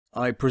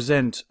I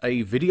present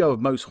a video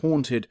of Most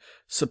Haunted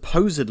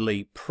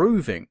supposedly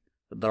proving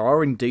that there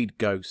are indeed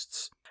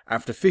ghosts.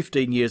 After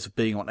 15 years of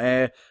being on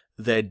air,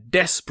 they're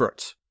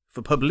desperate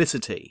for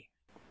publicity.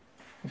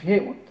 Have you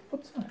heard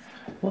what's that?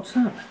 What's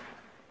that?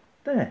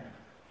 There.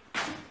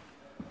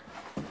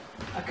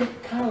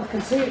 Carl, I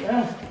can see it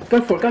now.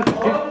 Go for it, go for it.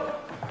 Hello?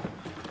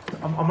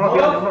 I'm right behind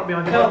you, I'm right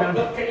behind you, Carl, right behind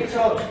you. look, get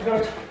your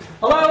torch.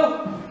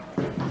 Hello?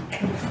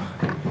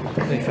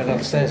 He fell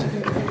downstairs.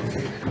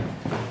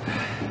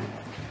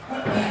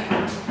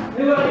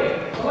 Who are you?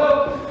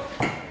 Hello?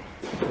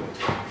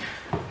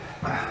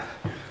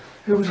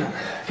 Who was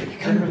that? Get your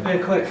camera up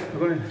here quick. It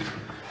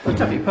was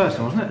definitely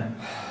personal, wasn't it?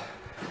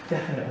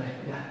 Definitely,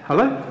 yeah.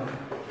 Hello?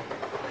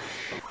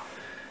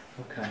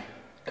 Okay.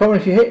 Come on,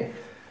 if you hit.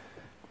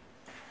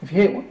 Have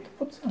you heard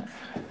what's that?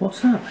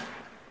 What's that?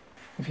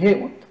 Have you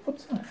heard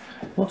what's that?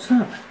 What's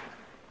that?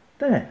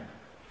 There.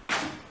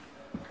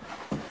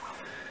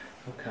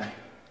 Okay.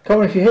 Come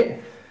on, if you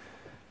hit.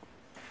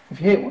 Have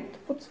you heard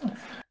what's that?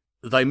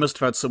 They must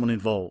have had someone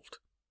involved.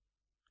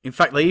 In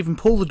fact, they even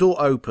pulled the door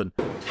open.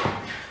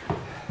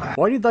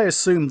 Why did they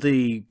assume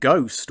the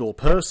ghost or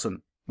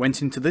person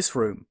went into this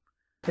room?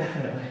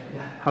 Definitely,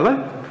 yeah.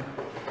 Hello?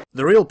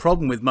 The real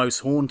problem with Most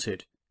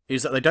Haunted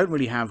is that they don't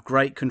really have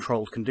great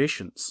controlled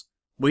conditions.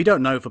 We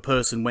don't know if a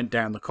person went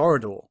down the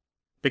corridor.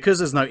 Because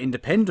there's no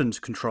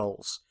independent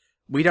controls,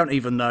 we don't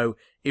even know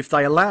if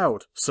they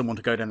allowed someone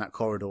to go down that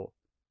corridor,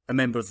 a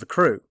member of the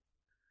crew.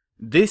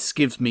 This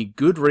gives me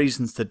good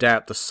reasons to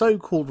doubt the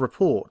so-called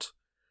report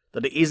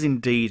that it is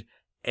indeed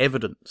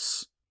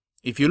evidence.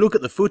 If you look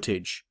at the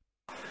footage,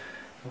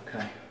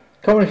 Okay.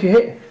 Come on, if you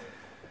hit. it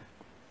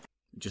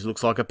just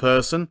looks like a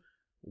person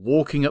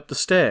walking up the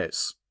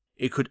stairs.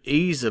 It could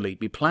easily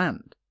be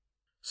planned.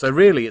 So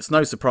really, it's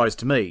no surprise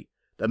to me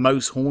that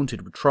Most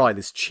Haunted would try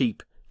this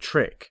cheap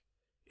trick,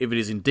 if it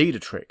is indeed a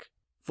trick.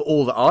 For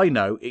all that I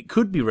know, it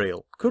could be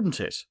real, couldn't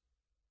it?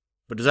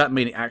 But does that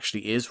mean it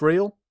actually is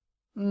real?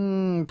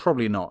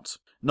 Probably not.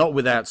 Not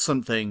without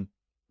something,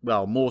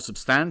 well, more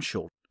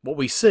substantial. What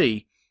we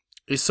see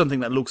is something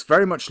that looks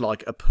very much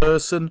like a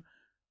person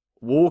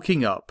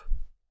walking up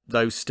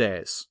those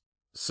stairs.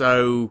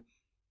 So,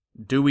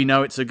 do we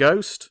know it's a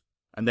ghost?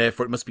 And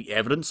therefore it must be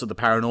evidence of the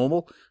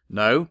paranormal?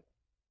 No.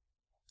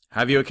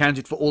 Have you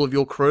accounted for all of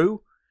your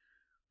crew?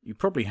 You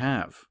probably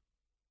have.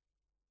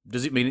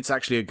 Does it mean it's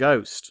actually a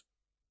ghost?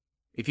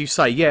 If you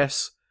say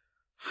yes,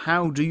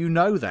 how do you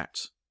know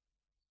that?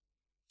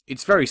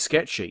 It's very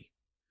sketchy.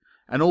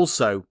 And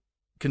also,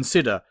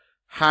 consider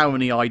how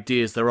many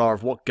ideas there are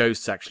of what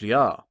ghosts actually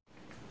are.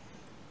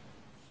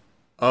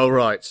 Oh,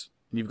 right.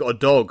 You've got a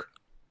dog.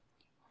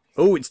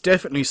 Oh, it's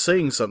definitely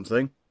seeing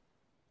something.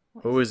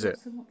 Who is it?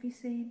 What have you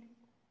seen?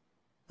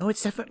 Oh,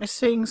 it's definitely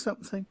seeing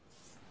something.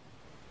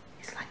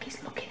 It's like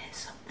he's looking at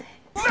something.